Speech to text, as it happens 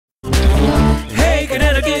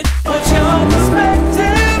Connecticut. What's your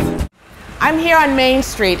perspective? I'm here on Main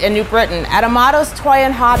Street in New Britain at Amatos Toy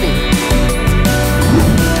and Hobby,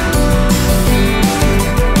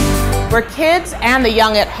 where kids and the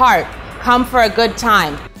young at heart come for a good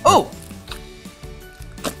time. Ooh!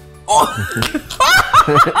 Oh.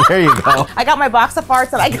 There you go. I got my box of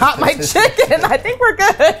farts and I got my chicken. I think we're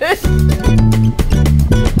good.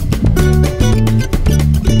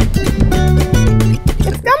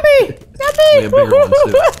 It's Gumby! We have bigger ones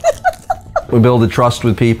too. We build a trust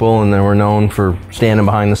with people, and then we're known for standing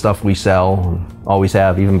behind the stuff we sell, and always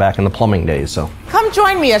have, even back in the plumbing days. So come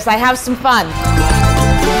join me as I have some fun.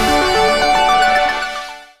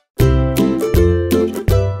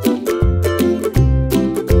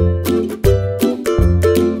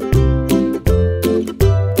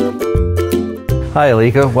 hi,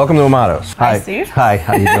 Alika. Welcome to Amatos. Hi, Steve. Hi.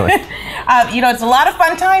 How you doing? You know, it's a lot of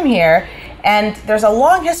fun time here, and there's a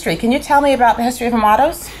long history. Can you tell me about the history of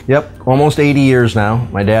Amatos? Yep, almost 80 years now.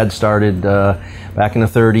 My dad started back in the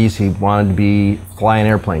 30s. He wanted to fly an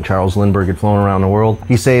airplane. Charles Lindbergh had flown around the world.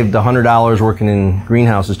 He saved $100 working in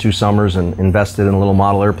greenhouses 2 summers and invested in a little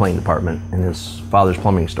model airplane department in his father's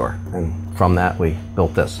plumbing store. And from that, we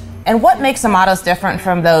built this. And what makes Amatos different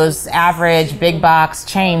from those average big box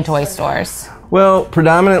chain toy stores? Well,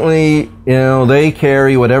 predominantly, you know, they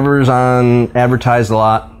carry whatever's on advertised a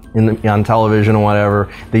lot on television or whatever.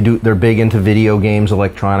 They're big into video games,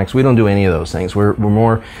 electronics. We don't do any of those things. We're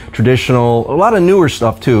more traditional, a lot of newer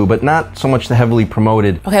stuff too, but not so much the heavily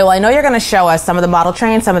promoted. Okay, well, I know you're going to show us some of the model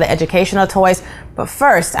trains, some of the educational toys, but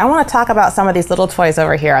first, I want to talk about some of these little toys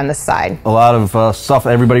over here on this side. A lot of stuff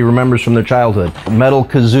everybody remembers from their childhood. Metal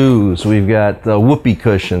kazoos, we've got whoopee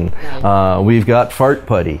cushion, we've got fart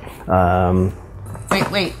putty.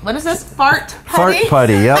 Wait, what is this? Fart putty? Fart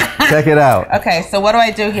putty, yep. Check it out. Okay, so what do I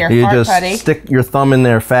do here? You Fart just putty. stick your thumb in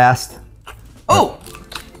there fast. Oh!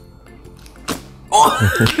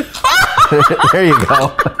 There you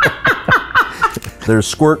go. There's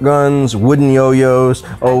squirt guns, wooden yo-yos.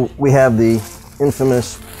 Oh, we have the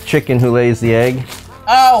infamous chicken who lays the egg.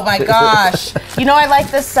 Oh my gosh. You know, I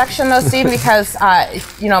like this section though, Steve, because,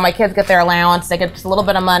 you know, my kids get their allowance, they get just a little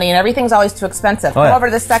bit of money, and everything's always too expensive. Oh, yeah. Come over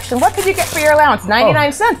to this section. What could you get for your allowance?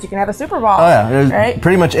 99 cents. You can have a Super Bowl. Oh yeah, there's right?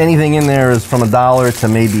 pretty much anything in there is from $1 to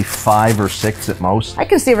maybe 5 or 6 at most. I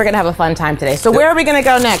can see we're going to have a fun time today. So where are we going to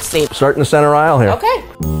go next, Steve? Start in the center aisle here. Okay.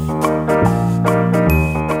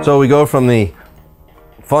 So we go from the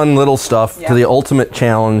fun little stuff to the ultimate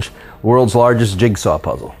challenge, world's largest jigsaw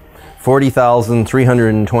puzzle.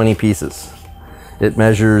 40,320 pieces. It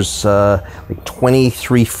measures like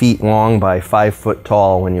 23 feet long by 5 foot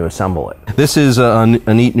tall when you assemble it. This is a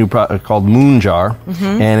neat new product called Moon Jar,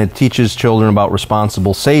 and it teaches children about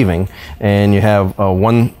responsible saving. And you have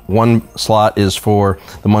one slot is for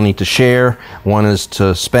the money to share, one is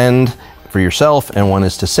to spend for yourself, and one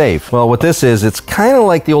is to save. Well, what this is, it's kind of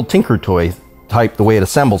like the old Tinker Toy type, the way it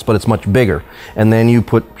assembles, but it's much bigger. And then you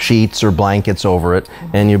put sheets or blankets over it,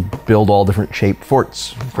 and you build all different shaped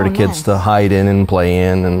forts for the kids to hide in and play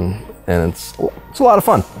in, and it's a lot of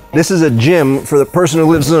fun. This is a gym for the person who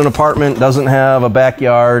lives in an apartment, doesn't have a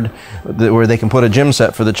backyard where they can put a gym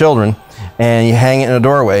set for the children, and you hang it in a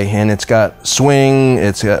doorway, and it's got swing,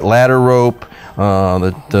 it's got ladder rope,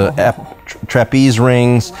 trapeze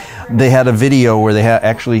rings. They had a video where they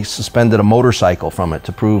actually suspended a motorcycle from it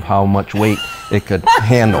to prove how much weight it could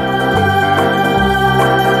handle.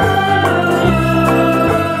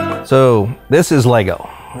 So this is Lego.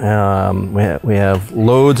 We have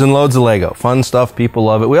loads and loads of Lego. Fun stuff, people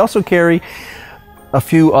love it. We also carry a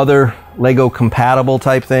few other Lego compatible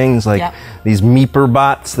type things, like these Meeper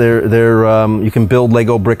bots. You can build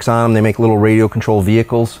Lego bricks on them. They make little radio control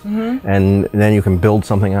vehicles, and then you can build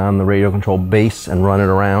something on the radio control base and run it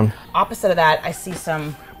around. Opposite of that, I see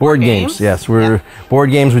some board games. Yes,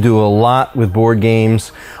 board games. We do a lot with board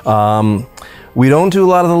games. We don't do a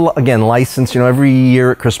lot of the, again, license. You know, every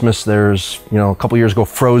year at Christmas, there's, you know, a couple years ago,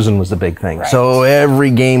 Frozen was the big thing. Right. So every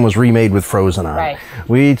game was remade with Frozen on it. Right.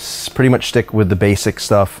 We pretty much stick with the basic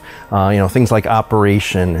stuff, you know, things like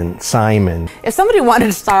Operation and Simon. If somebody wanted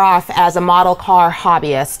to start off as a model car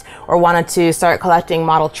hobbyist or wanted to start collecting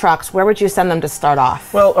model trucks, where would you send them to start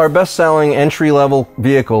off? Well, our best-selling entry-level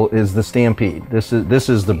vehicle is the Stampede. This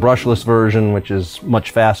is the brushless version, which is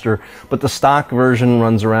much faster, but the stock version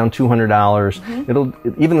runs around $200.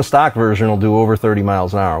 Even the stock version will do over 30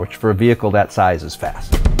 miles an hour, which for a vehicle that size is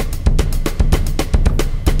fast.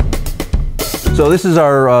 So this is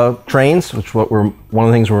our trains, which one of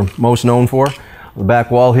the things we're most known for. The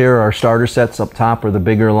back wall here, our starter sets. Up top are the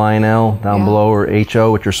bigger Lionel, down below are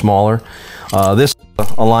HO, which are smaller. This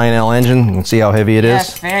a Lionel engine. You can see how heavy it is.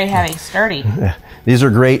 Yes, very heavy, sturdy. These are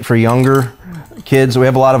great for younger kids. We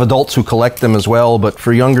have a lot of adults who collect them as well, but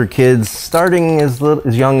for younger kids, starting as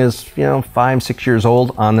young as 5, 6 years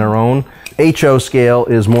old on their own. HO scale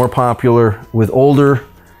is more popular with older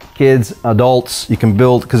kids, adults. You can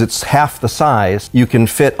build, because it's half the size, you can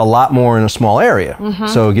fit a lot more in a small area.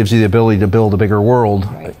 So it gives you the ability to build a bigger world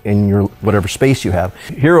in your whatever space you have.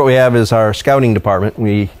 Here what we have is our scouting department.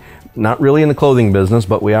 We not really in the clothing business,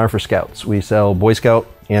 but we are for scouts. We sell Boy Scout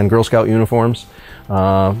and Girl Scout uniforms,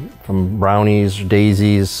 from brownies,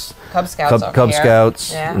 daisies, Cub Scouts, Cub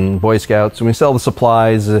Scouts and Boy Scouts, and we sell the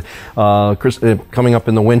supplies. Coming up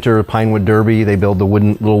in the winter, Pinewood Derby, they build the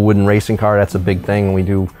little wooden racing car. That's a big thing, and we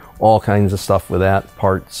do all kinds of stuff with that,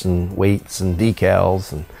 parts and weights and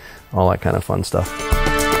decals and all that kind of fun stuff.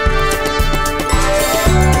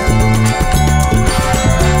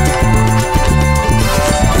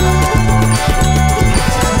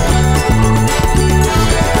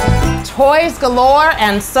 Toys galore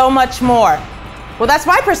and so much more. Well, that's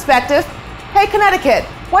my perspective. Hey, Connecticut,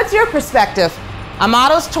 what's your perspective?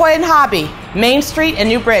 Amatos Toy and Hobby, Main Street in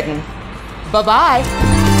New Britain.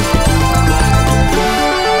 Bye-bye.